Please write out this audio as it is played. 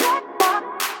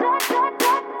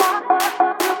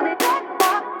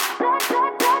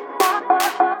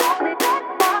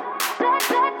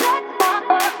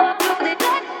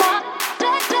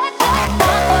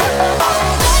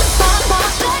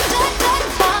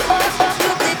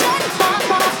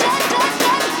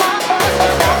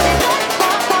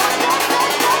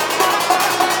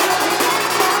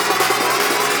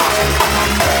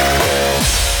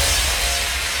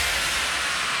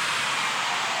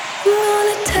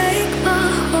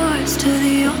to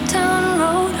the old town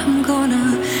road. I'm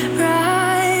gonna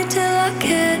ride till I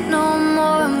can't no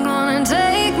more. I'm gonna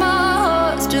take my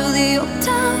horse to the old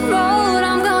town road.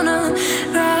 I'm gonna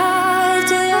ride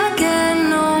till I can't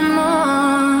no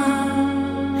more.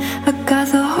 I got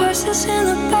the horses in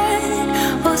the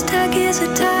back, both tackies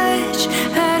attached.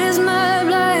 Head is matte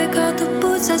black, got the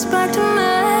boots that's black to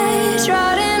match.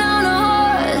 Riding on a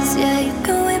horse, yeah, you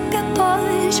can whip your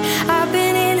Porsche. I've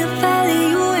been in the valley,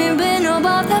 you ain't been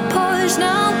above that Porsche.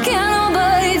 Now can't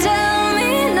nobody tell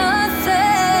me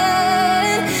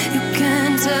nothing. You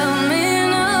can't tell me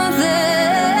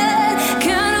nothing.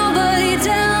 Can't nobody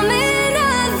tell me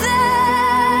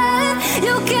nothing.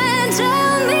 You can't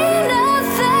tell me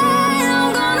nothing.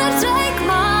 I'm gonna take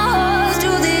my horse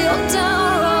to the old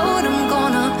town road. I'm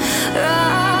gonna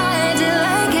ride till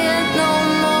I can't no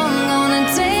more. I'm gonna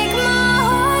take my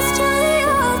horse to the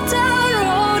old town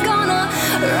road. Gonna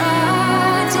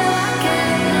ride till I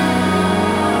can't no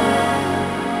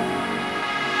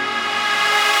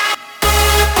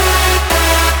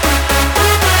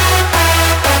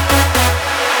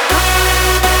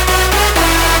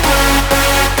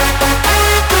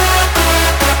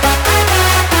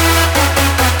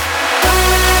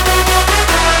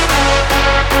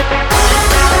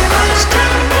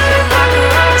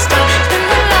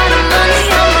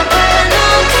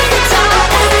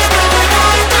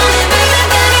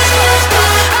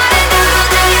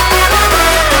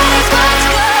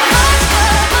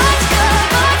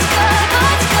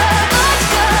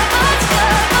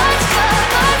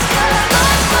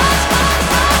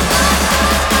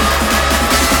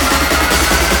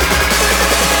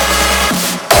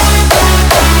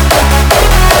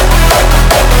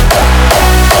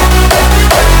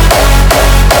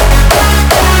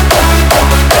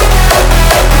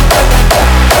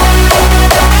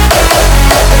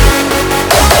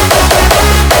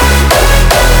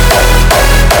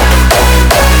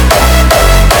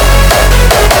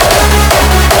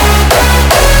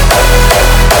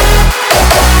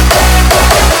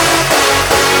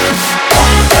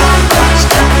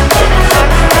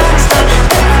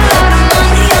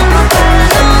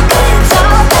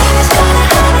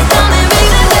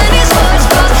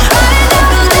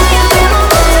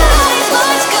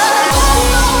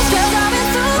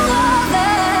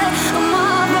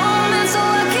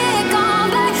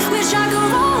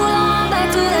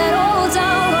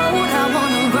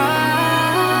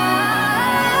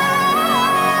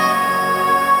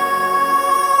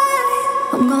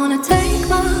I'm gonna take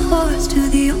my horse to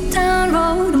the old town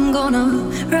road. I'm gonna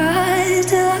ride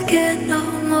till